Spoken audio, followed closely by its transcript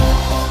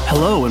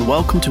Hello and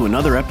welcome to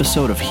another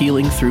episode of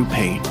Healing Through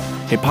Pain,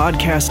 a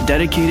podcast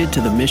dedicated to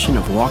the mission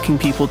of walking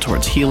people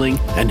towards healing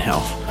and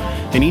health.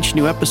 In each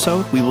new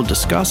episode, we will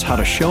discuss how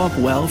to show up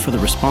well for the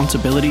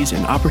responsibilities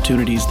and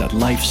opportunities that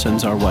life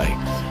sends our way.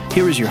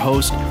 Here is your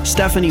host,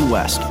 Stephanie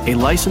West, a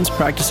licensed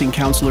practicing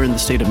counselor in the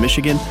state of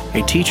Michigan,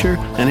 a teacher,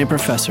 and a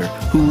professor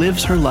who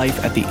lives her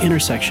life at the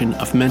intersection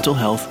of mental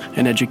health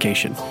and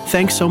education.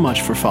 Thanks so much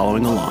for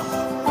following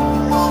along.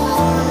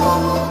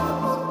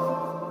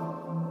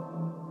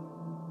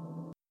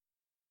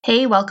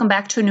 Hey, welcome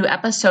back to a new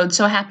episode.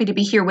 So happy to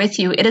be here with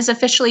you. It is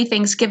officially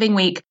Thanksgiving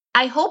week.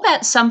 I hope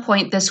at some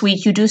point this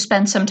week you do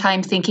spend some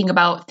time thinking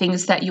about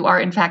things that you are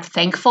in fact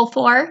thankful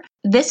for.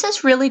 This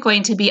is really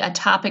going to be a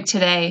topic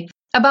today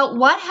about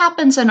what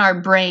happens in our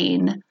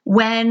brain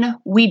when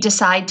we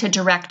decide to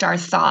direct our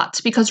thoughts,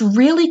 because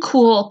really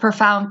cool,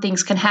 profound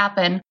things can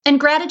happen. And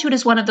gratitude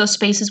is one of those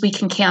spaces we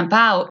can camp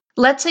out.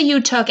 Let's say you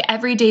took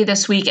every day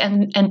this week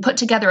and put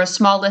together a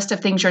small list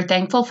of things you're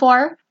thankful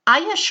for.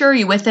 I assure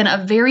you, within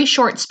a very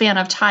short span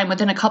of time,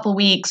 within a couple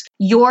weeks,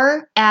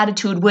 your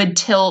attitude would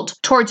tilt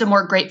towards a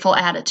more grateful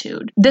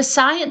attitude. The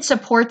science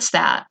supports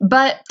that,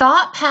 but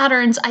thought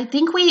patterns, I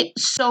think we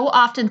so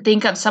often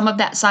think of some of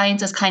that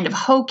science as kind of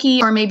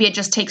hokey, or maybe it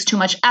just takes too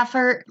much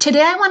effort.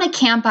 Today, I want to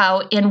camp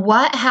out in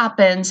what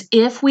happens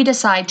if we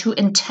decide to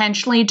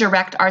intentionally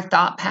direct our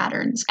thought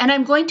patterns. And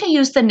I'm going to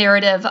use the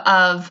narrative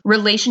of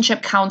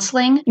relationship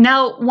counseling.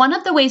 Now, one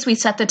of the ways we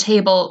set the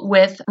table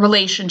with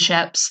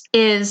relationships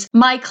is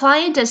my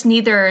client is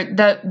neither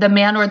the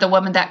man or the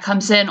woman that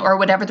comes in or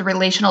whatever the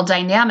relational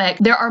dynamic.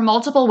 There are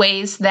multiple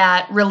ways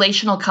that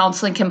relational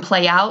counseling can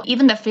play out.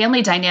 Even the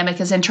family dynamic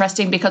is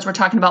interesting because we're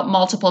talking about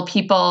multiple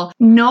people.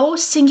 No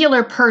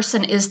singular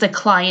person is the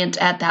client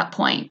at that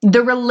point.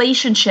 The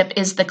relationship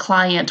is the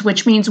client,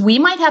 which means we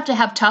might have to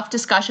have tough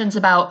discussions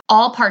about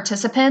all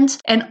participants,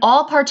 and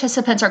all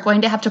participants are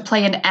going to have to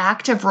play an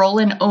active role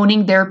in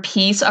owning their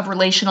piece of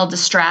relational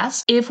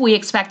distress if we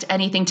expect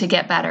anything to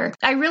get better.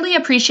 I really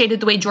appreciated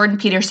the way Jordan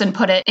Peterson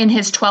put it in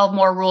his 12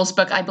 More Rules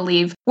book, I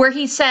believe, where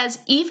he says,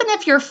 even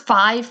if you're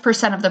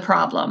 5% of the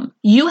problem,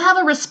 you have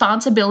a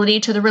responsibility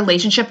to the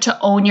relationship to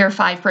own your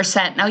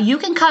 5%. Now, you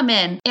can come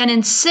in and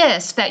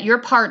insist that your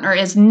partner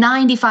is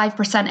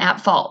 95%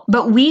 at fault,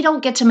 but we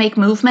don't get to make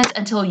movement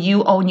until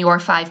you own your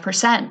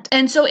 5%.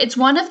 And so it's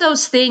one of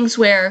those things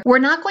where we're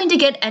not going to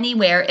get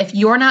anywhere if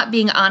you're not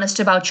being honest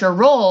about your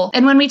role.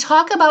 And when we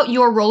talk about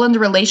your role in the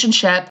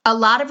relationship, a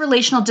lot of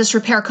relational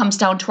disrepair comes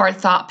down to our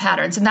thought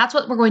patterns, and that's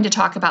what we're going to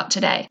talk about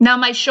today. Now,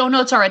 my show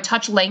notes are a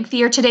touch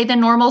lengthier today than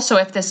normal, so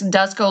if this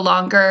does go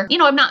longer,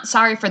 I'm not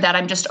sorry for that.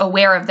 I'm just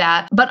aware of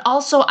that. But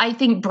also, I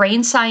think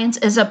brain science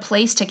is a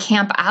place to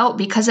camp out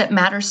because it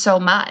matters so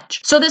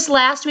much. So this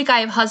last week, I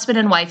have husband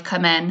and wife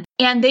come in,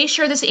 and they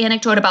share this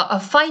anecdote about a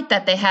fight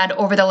that they had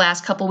over the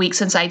last couple weeks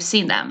since I've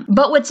seen them.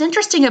 But what's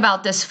interesting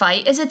about this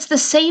fight is it's the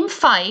same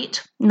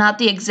fight, not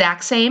the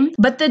exact same,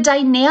 but the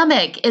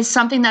dynamic is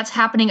something that's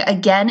happening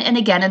again and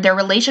again in their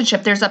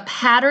relationship. There's a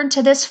pattern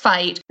to this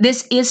fight.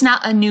 This is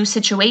not a new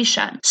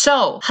situation.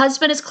 So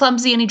husband is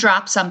clumsy and he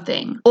drops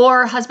something,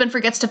 or husband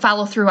forgets to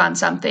follow through on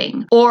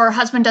something, or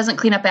husband doesn't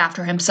clean up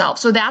after himself.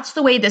 So that's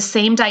the way the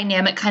same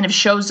dynamic kind of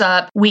shows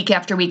up week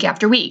after week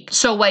after week.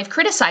 So wife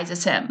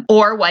criticizes him,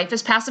 or wife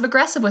is passive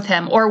aggressive with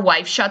him, or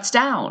wife shuts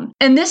down.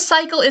 And this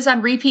cycle is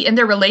on repeat in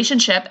their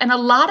relationship, and a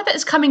lot of it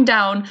is coming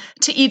down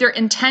to either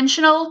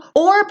intentional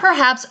or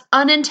perhaps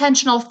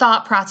unintentional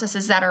thought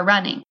processes that are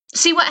running.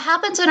 See, what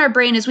happens in our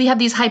brain is we have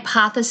these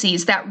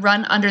hypotheses that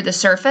run under the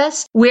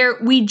surface where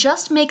we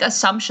just make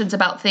assumptions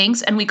about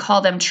things and we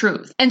call them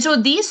truth. And so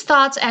these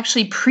thoughts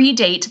actually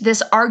predate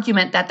this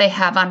argument that they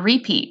have on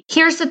repeat.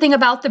 Here's the thing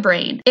about the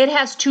brain. It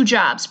has two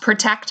jobs: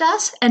 protect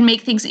us and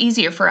make things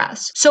easier for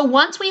us. So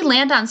once we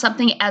land on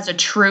something as a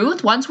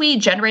truth, once we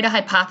generate a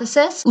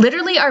hypothesis,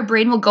 literally our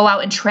brain will go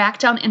out and track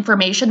down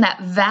information that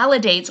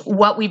validates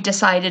what we've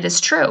decided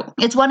is true.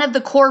 It's one of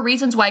the core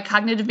reasons why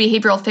cognitive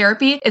behavioral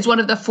therapy is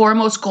one of the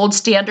foremost gold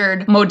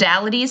standard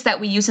modalities that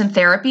we use in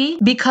therapy,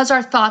 because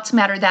our thoughts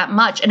matter that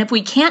much. And if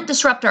we can't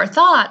disrupt our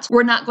thoughts,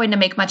 we're not going to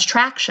make much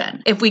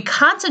traction. If we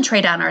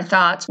concentrate on our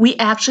thoughts, we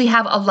actually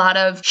have a lot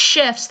of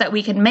shifts that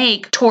we can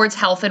make towards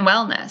health and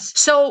wellness.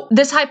 So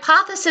this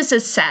hypothesis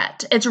is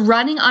set. It's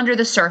running under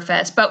the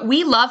surface, but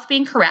we love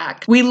being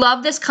correct. We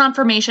love this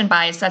confirmation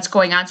bias that's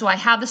going on. So I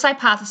have this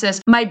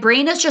hypothesis. My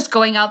brain is just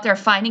going out there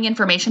finding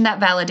information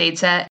that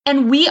validates it.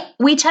 And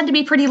we tend to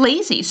be pretty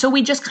lazy. So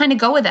we just kind of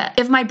go with it.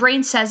 If my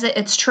brain says it,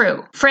 it's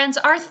true. Friends,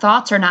 our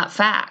thoughts are not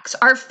facts.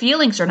 Our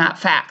feelings are not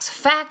facts.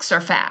 Facts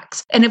are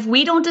facts. And if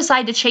we don't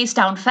decide to chase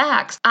down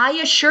facts, I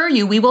assure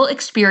you we will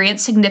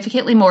experience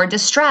significantly more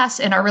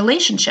distress in our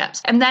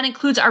relationships. And that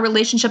includes our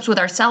relationships with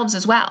ourselves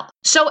as well.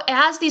 So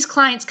as these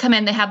clients come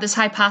in, they have this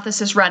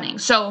hypothesis running.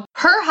 So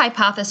Her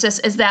hypothesis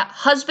is that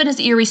husband is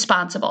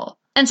irresponsible.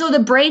 And so the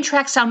brain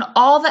tracks down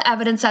all the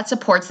evidence that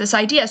supports this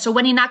idea. So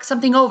when he knocks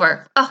something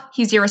over, oh,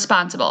 he's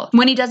irresponsible.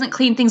 When he doesn't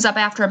clean things up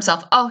after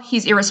himself, oh,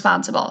 he's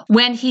irresponsible.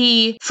 When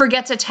he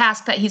forgets a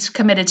task that he's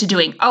committed to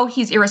doing, oh,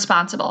 he's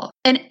irresponsible.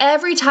 And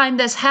every time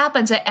this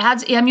happens, it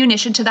adds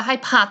ammunition to the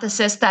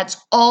hypothesis that's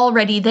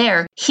already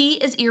there.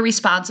 He is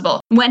irresponsible.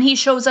 When he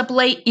shows up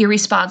late,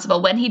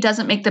 irresponsible. When he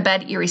doesn't make the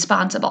bed,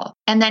 irresponsible.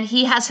 And then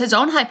he has his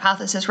own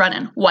hypothesis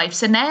running.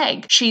 Wife's a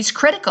nag. She's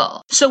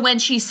critical. So when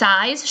she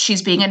sighs,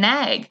 she's being a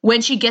nag.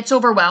 When she gets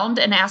overwhelmed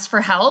and asks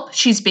for help,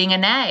 she's being a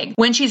nag.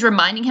 When she's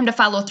reminding him to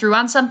follow through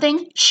on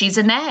something, she's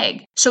a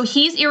nag. So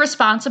he's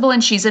irresponsible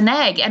and she's a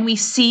nag. And we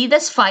see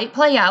this fight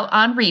play out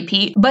on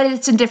repeat, but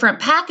it's in different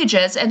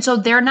packages. And so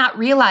they're not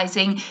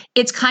realizing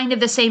it's kind of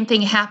the same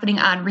thing happening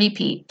on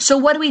repeat. So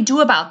what do we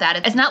do about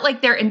that? It's not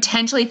like they're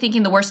intentionally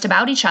thinking the worst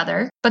about each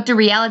other, but the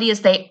reality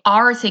is they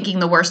are thinking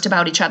the worst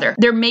about each other.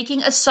 They're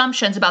making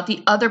assumptions about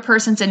the other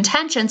person's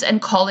intentions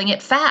and calling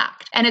it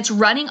fact. And it's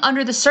running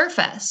under the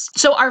surface.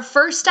 So our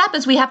first step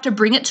is we have to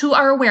bring it to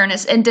our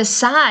awareness and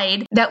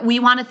decide that we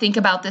want to think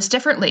about this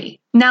differently.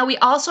 Now, we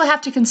also have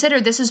to consider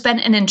this has been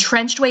an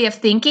entrenched way of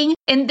thinking.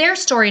 In their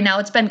story now,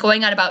 it's been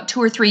going on about 2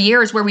 or 3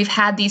 years where we've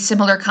had these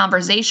similar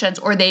conversations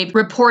or they've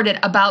reported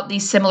about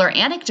these similar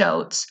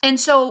anecdotes. And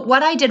so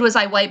what I did was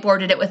I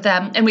whiteboarded it with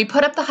them and we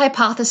put up the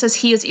hypothesis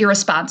he is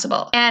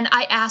irresponsible. And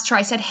I asked her,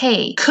 I said,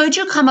 hey, could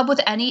you come up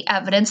with any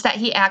evidence that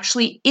he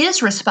actually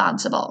is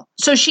responsible?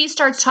 So she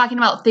starts talking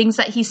about things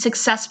that he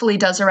successfully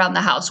does around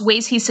the house,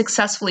 ways he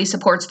successfully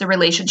supports the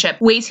relationship,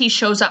 ways he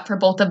shows up for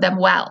both of them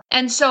well.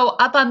 And so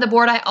up on the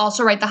board, I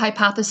also write the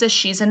hypothesis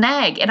she's a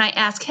nag. And I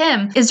ask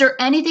him, is there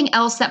anything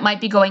else that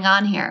might be going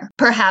on here?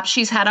 Perhaps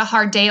she's had a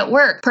hard day at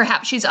work.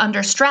 Perhaps she's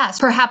under stress.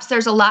 Perhaps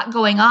there's a lot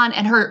going on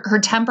and her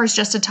temper's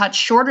just a touch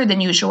shorter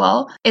than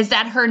usual. Is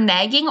that her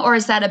nagging or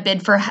is that a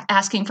bid for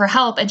asking for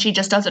help and she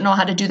just doesn't know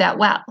how to do that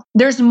well?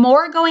 There's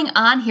more going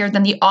on here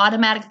than the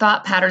automatic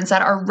thought patterns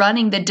that are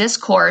running the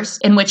discourse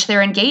in which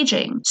they're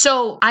engaging.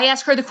 So I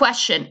ask her the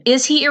question,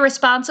 is he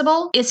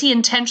irresponsible? Is he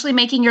intentionally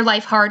making your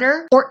life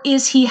harder? Or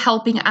is he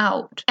helping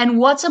out? And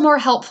what's a more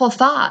helpful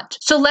thought?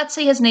 So let's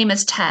say his name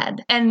is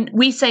Ted. And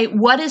we say,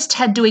 what is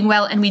Ted doing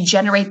well? And we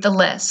generate the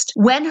list.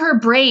 When her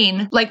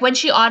brain, like when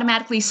she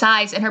automatically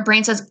sighs and her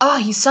brain says, oh,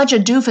 he's such a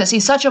doofus.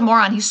 He's such a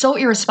moron. He's so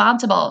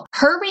irresponsible.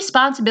 Her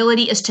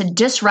responsibility is to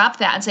disrupt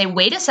that and say,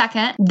 wait a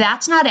second,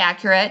 that's not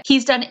accurate.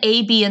 He's done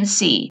A, B, and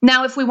C.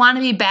 Now, if we want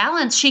to be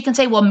balanced, she can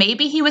say, well,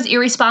 maybe he was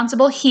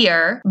irresponsible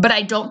here, but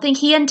I don't think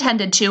he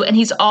intended to. And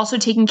he's also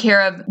taking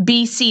care of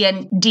B, C,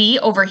 and D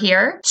over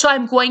here. So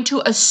I'm going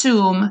to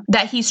assume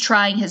that he's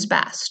trying his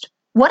best.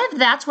 What if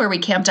that's where we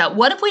camped out?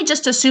 What if we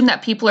just assume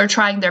that people are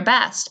trying their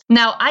best?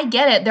 Now, I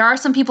get it. There are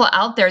some people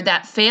out there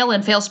that fail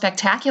and fail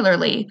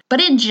spectacularly.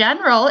 But in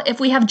general, if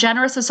we have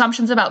generous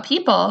assumptions about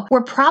people,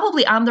 we're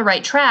probably on the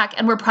right track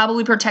and we're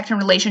probably protecting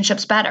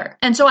relationships better.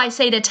 And so I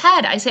say to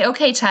Ted, I say,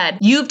 okay, Ted,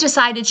 you've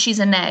decided she's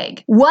a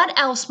nag. What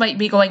else might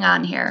be going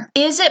on here?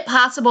 Is it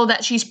possible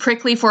that she's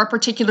prickly for a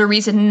particular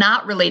reason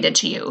not related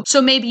to you?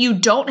 So maybe you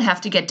don't have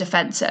to get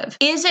defensive.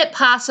 Is it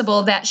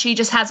possible that she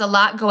just has a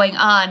lot going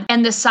on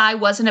and the sigh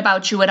wasn't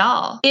about you at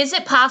all? Is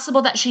it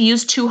possible that she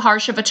used too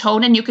harsh of a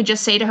tone and you could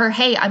just say to her,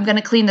 hey, I'm going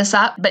to clean this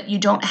up, but you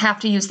don't have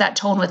to use that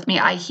tone with me.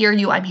 I hear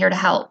you. I'm here to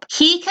help.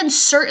 He can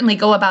certainly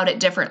go about it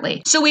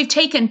differently. So we've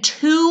taken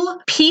two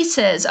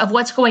pieces of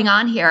what's going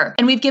on here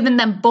and we've given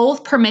them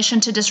both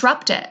permission to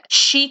disrupt it.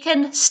 She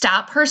can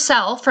stop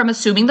herself from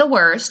assuming the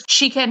worst.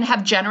 She can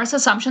have generous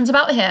assumptions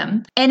about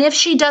him. And if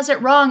she does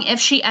it wrong, if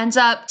she ends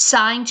up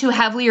sighing too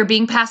heavily or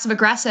being passive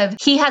aggressive,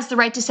 he has the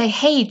right to say,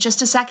 hey,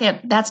 just a second,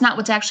 that's not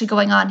what's actually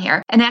going on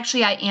here. And actually,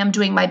 I am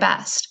doing my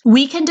best.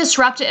 We can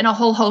disrupt it in a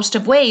whole host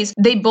of ways.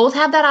 They both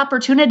have that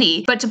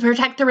opportunity, but to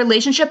protect the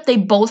relationship, they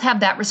both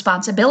have that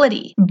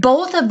responsibility.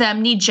 Both of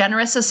them need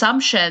generous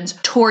assumptions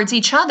towards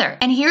each other.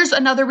 And here's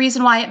another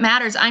reason why it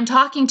matters. I'm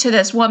talking to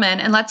this woman,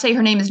 and let's say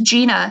her name is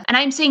Gina, and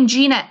I'm saying,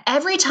 Gina,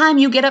 every time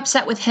you get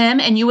upset with him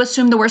and you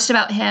assume the worst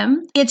about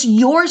him, it's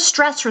your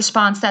stress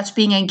response that's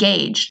being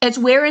engaged. It's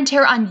wear and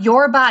tear on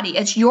your body.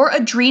 It's your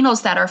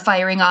adrenals that are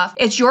firing off.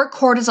 It's your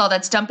cortisol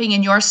that's dumping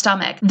in your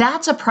stomach.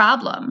 That's a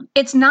problem.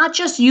 It's not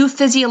just you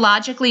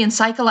physiologically and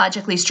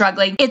psychologically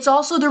struggling. It's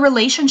also the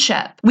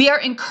relationship. We are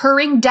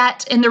incurring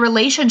debt in the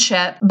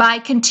relationship by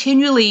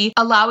continually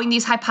allowing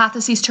these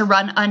hypotheses to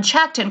run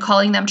unchecked and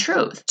calling them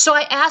truth. So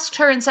I asked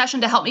her in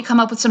session to help me come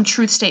up with some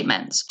truth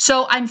statements.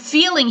 So I'm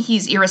feeling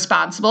he's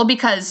irresponsible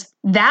because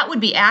that would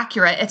be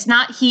accurate. It's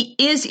not he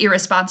is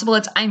irresponsible.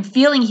 It's I'm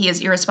feeling he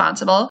is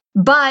irresponsible,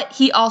 but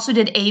he also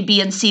did A, B,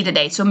 and C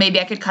today. So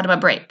maybe I could cut him a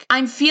break.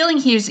 I'm feeling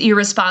he's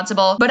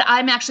irresponsible, but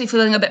I'm actually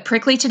feeling a bit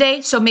prickly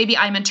today. So maybe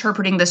I'm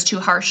interpreting this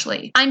too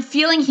harshly. I'm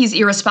feeling he's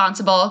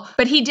irresponsible,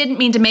 but he didn't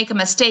mean to make a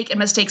mistake and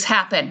mistakes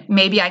happen.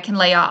 Maybe I can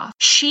lay off.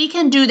 She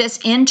can do this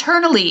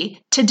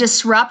internally to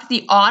disrupt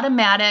the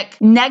automatic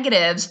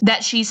negatives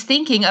that she's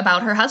thinking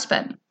about her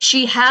husband.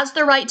 She has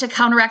the right to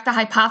counteract the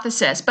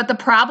hypothesis, but the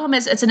problem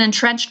is it's an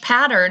entrenched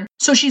pattern.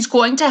 So she's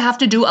going to have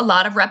to do a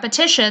lot of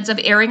repetitions of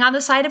erring on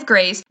the side of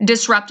grace,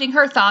 disrupting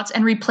her thoughts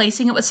and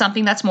replacing it with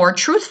something that's more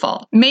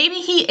truthful. Maybe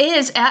he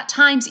is at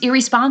times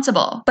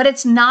irresponsible, but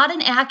it's not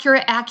an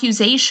accurate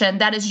accusation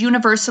that is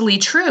universally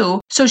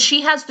true. So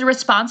she has the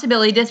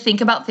responsibility to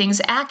think about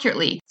things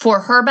accurately for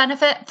her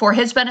benefit, for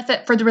his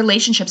benefit, for the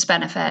relationship's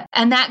benefit.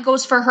 And that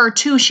goes for her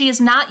too. She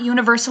is not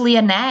universally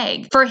a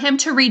nag. For him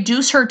to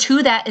reduce her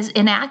to that is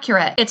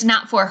inaccurate. It's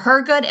not for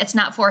her good. It's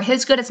not for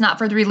his good. It's not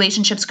for the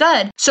relationship's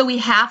good. So we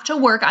have to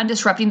work on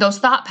disrupting those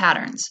thought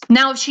patterns.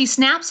 Now, if she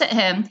snaps at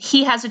him,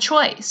 he has a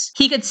choice.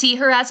 He could see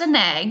her as a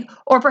nag,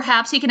 or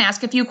perhaps he can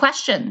ask a few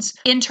questions.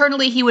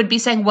 Internally, he would be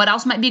saying, what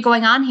else might be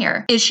going on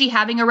here? Is she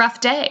having a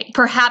rough day?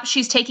 Perhaps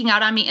she's taking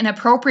out on me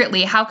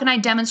inappropriately. How can I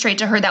demonstrate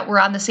to her that we're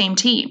on the same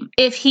team?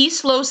 If he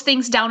slows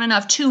things down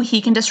enough too, he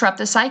can disrupt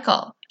the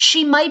cycle.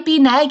 She might be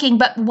nagging,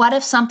 but what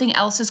if something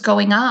else is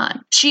going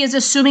on? She is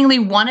assumingly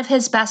one of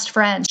his best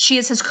friends. She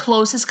is his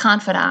closest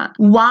confidant.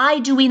 Why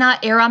do we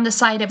not err on the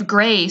side of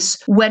grace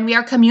when we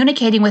are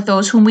communicating with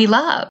those whom we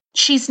love?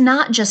 She's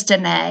not just a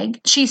nag.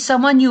 She's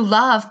someone you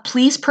love.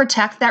 Please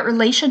protect that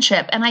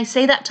relationship. And I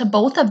say that to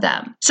both of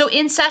them. So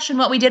in session,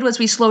 what we did was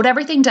we slowed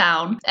everything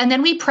down, and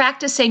then we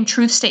practiced saying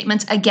truth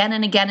statements again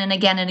and again and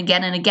again and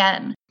again and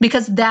again,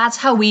 because that's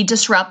how we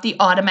disrupt the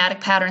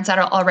automatic patterns that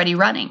are already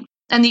running.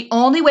 And the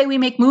only way we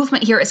make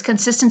movement here is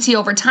consistency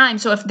over time.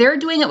 So if they're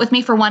doing it with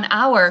me for 1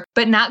 hour,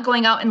 but not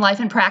going out in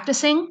life and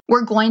practicing,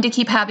 we're going to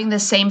keep having the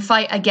same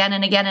fight again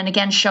and again and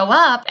again show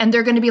up. And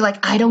they're going to be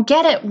like, I don't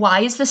get it.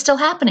 Why is this still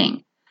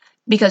happening?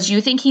 Because you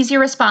think he's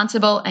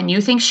irresponsible and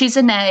you think she's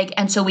a nag,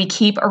 and so we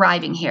keep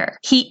arriving here.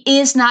 He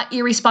is not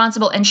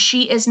irresponsible and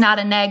she is not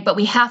a nag, but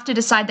we have to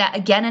decide that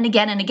again and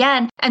again and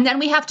again, and then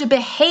we have to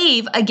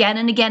behave again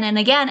and again and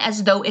again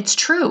as though it's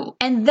true.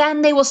 And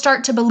then they will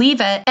start to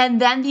believe it,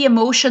 and then the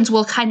emotions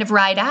will kind of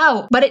ride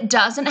out, but it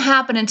doesn't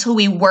happen until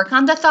we work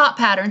on the thought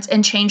patterns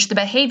and change the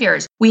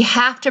behaviors. We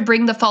have to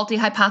bring the faulty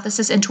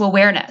hypothesis into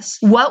awareness.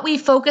 What we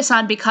focus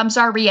on becomes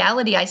our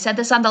reality. I said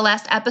this on the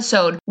last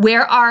episode.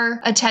 Where our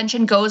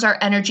attention goes, our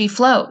energy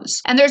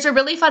flows. And there's a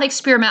really fun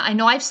experiment. I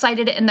know I've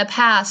cited it in the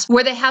past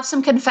where they have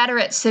some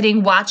Confederates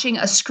sitting watching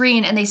a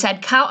screen, and they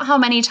said, count how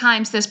many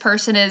times this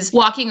person is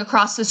walking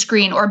across the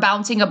screen or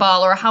bouncing a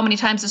ball, or how many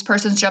times this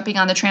person's jumping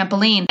on the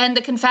trampoline. And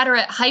the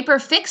Confederate hyper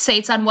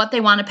fixates on what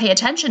they want to pay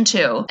attention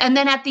to. And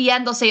then at the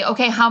end, they'll say,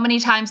 okay, how many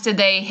times did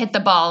they hit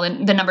the ball?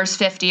 And the number's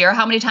 50. Or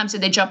how many times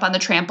did they jump on the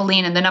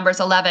trampoline? And the number's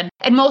 11.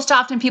 And most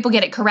often people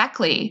get it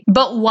correctly.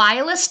 But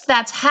whilst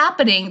that's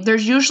happening,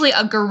 there's usually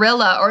a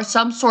gorilla or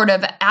some sort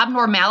of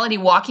abnormality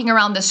walking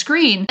around the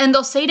screen. And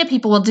they'll say to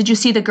people, well, did you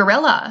see the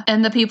gorilla?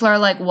 And the people are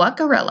like, what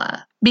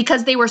gorilla?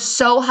 Because they were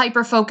so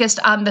hyper-focused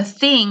on the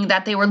thing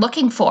that they were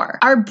looking for.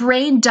 Our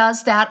brain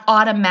does that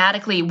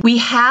automatically. We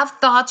have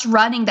thoughts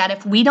running that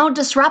if we don't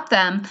disrupt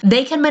them,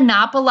 they can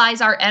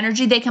monopolize our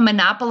energy, they can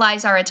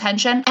monopolize our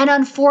attention, and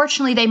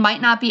unfortunately, they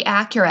might not be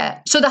accurate.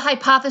 So the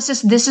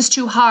hypothesis, this is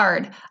too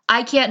hard,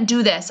 I can't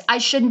do this, I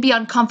shouldn't be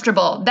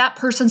uncomfortable, that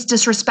person's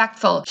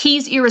disrespectful,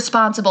 he's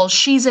irresponsible,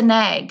 she's a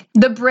nag.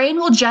 The brain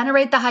will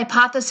generate the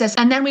hypothesis,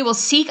 and then we will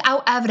seek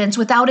out evidence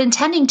without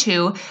intending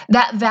to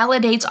that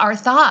validates our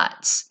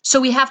thoughts.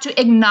 So we have to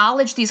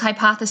acknowledge these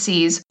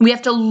hypotheses. We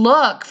have to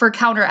look for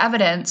counter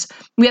evidence.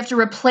 We have to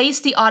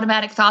replace the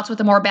automatic thoughts with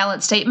a more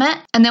balanced statement.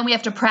 And then we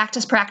have to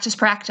practice, practice,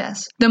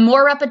 practice. The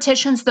more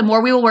repetitions, the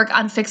more we will work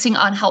on fixing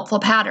unhelpful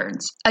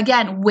patterns.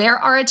 Again, where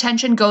our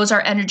attention goes,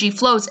 our energy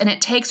flows. And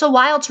it takes a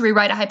while to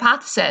rewrite a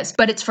hypothesis,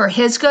 but it's for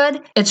his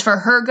good. It's for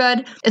her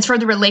good. It's for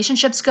the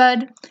relationship's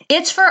good.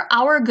 It's for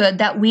our good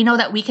that we know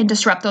that we can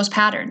disrupt those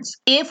patterns.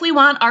 If we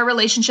want our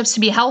relationships to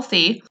be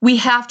healthy, we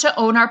have to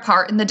own our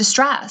part in the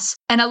distress.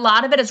 And a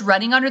lot of it is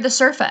running under the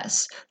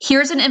surface.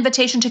 Here's an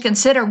invitation to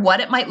consider what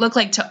it might look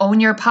like to own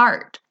your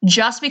part.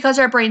 Just because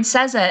our brain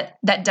says it,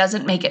 that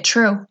doesn't make it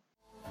true.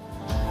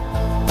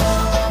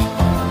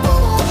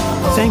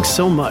 Thanks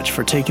so much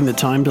for taking the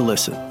time to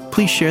listen.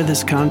 Please share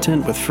this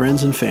content with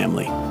friends and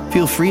family.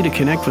 Feel free to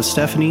connect with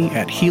Stephanie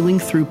at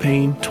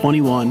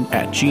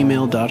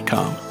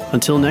healingthroughpain21@gmail.com.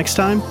 Until next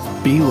time,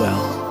 be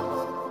well.